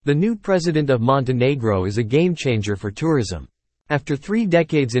The new president of Montenegro is a game-changer for tourism. After 3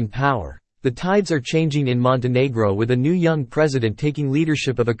 decades in power, the tides are changing in Montenegro with a new young president taking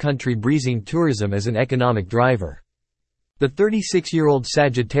leadership of a country breezing tourism as an economic driver. The 36-year-old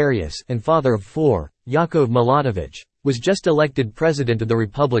Sagittarius and father of 4, Jakov Milatovic, was just elected president of the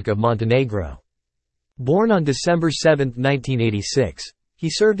Republic of Montenegro. Born on December 7, 1986, he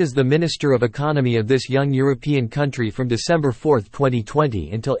served as the Minister of Economy of this young European country from December 4,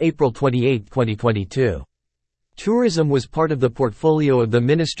 2020 until April 28, 2022. Tourism was part of the portfolio of the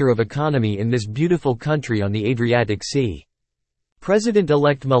Minister of Economy in this beautiful country on the Adriatic Sea.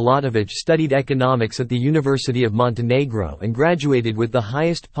 President-elect Milatovic studied economics at the University of Montenegro and graduated with the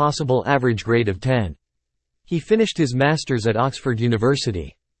highest possible average grade of 10. He finished his master's at Oxford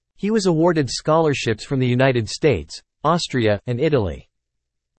University. He was awarded scholarships from the United States, Austria, and Italy.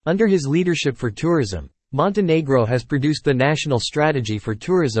 Under his leadership for tourism, Montenegro has produced the national strategy for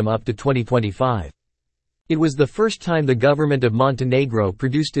tourism up to 2025. It was the first time the government of Montenegro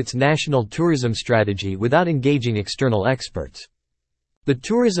produced its national tourism strategy without engaging external experts. The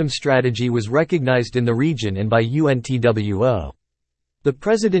tourism strategy was recognized in the region and by UNTWO. The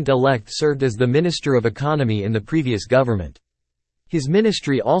president-elect served as the Minister of Economy in the previous government. His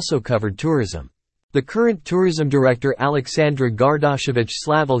ministry also covered tourism. The current tourism director Aleksandra Gardašević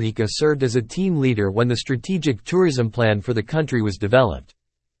Slavoljica served as a team leader when the strategic tourism plan for the country was developed.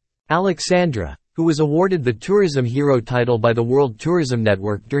 Aleksandra, who was awarded the Tourism Hero title by the World Tourism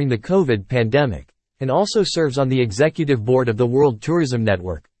Network during the COVID pandemic, and also serves on the executive board of the World Tourism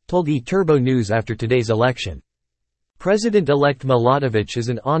Network, told E-Turbo News after today's election. President-elect Milatovic is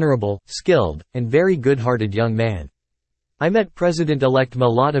an honorable, skilled, and very good-hearted young man. I met President-elect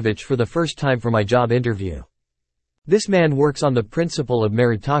Milatovic for the first time for my job interview. This man works on the principle of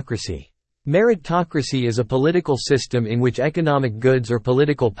meritocracy. Meritocracy is a political system in which economic goods or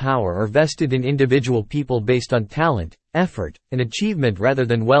political power are vested in individual people based on talent, effort, and achievement rather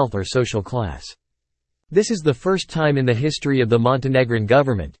than wealth or social class. This is the first time in the history of the Montenegrin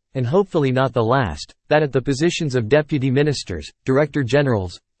government, and hopefully not the last, that at the positions of deputy ministers, director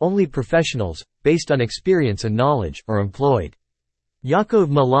generals, only professionals, based on experience and knowledge, are employed. Jakov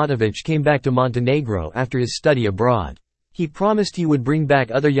Milatovic came back to Montenegro after his study abroad. He promised he would bring back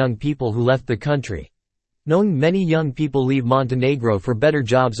other young people who left the country. Knowing many young people leave Montenegro for better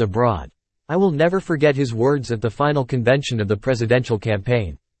jobs abroad, I will never forget his words at the final convention of the presidential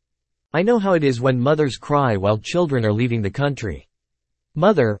campaign. I know how it is when mothers cry while children are leaving the country.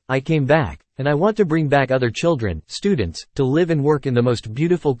 Mother, I came back, and I want to bring back other children, students, to live and work in the most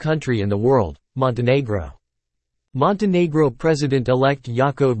beautiful country in the world, Montenegro. Montenegro President-elect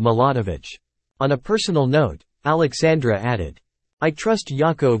Jakov Milatovic. On a personal note, Aleksandra added, I trust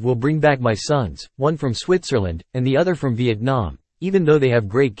Jakov will bring back my sons, one from Switzerland, and the other from Vietnam, even though they have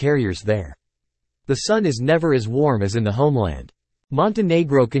great careers there. The sun is never as warm as in the homeland.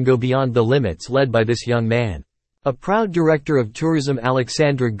 Montenegro can go beyond the limits led by this young man. A proud director of tourism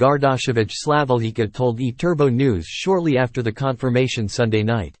Aleksandra Gardašević Slavoljica told E-Turbo News shortly after the confirmation Sunday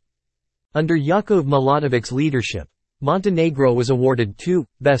night. Under Jakov Milatovic's leadership, Montenegro was awarded 2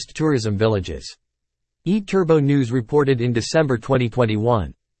 Best Tourism Villages. E-Turbo News reported in December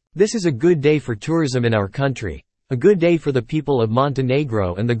 2021. This is a good day for tourism in our country, a good day for the people of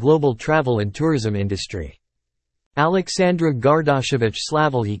Montenegro and the global travel and tourism industry. Aleksandra Gardašević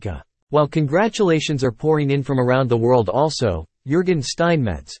Slavoljica. While congratulations are pouring in from around the world also, Jürgen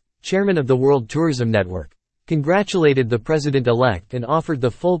Steinmetz, chairman of the World Tourism Network, congratulated the president-elect and offered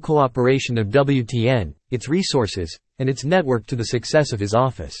the full cooperation of WTN, its resources, and its network to the success of his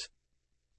office.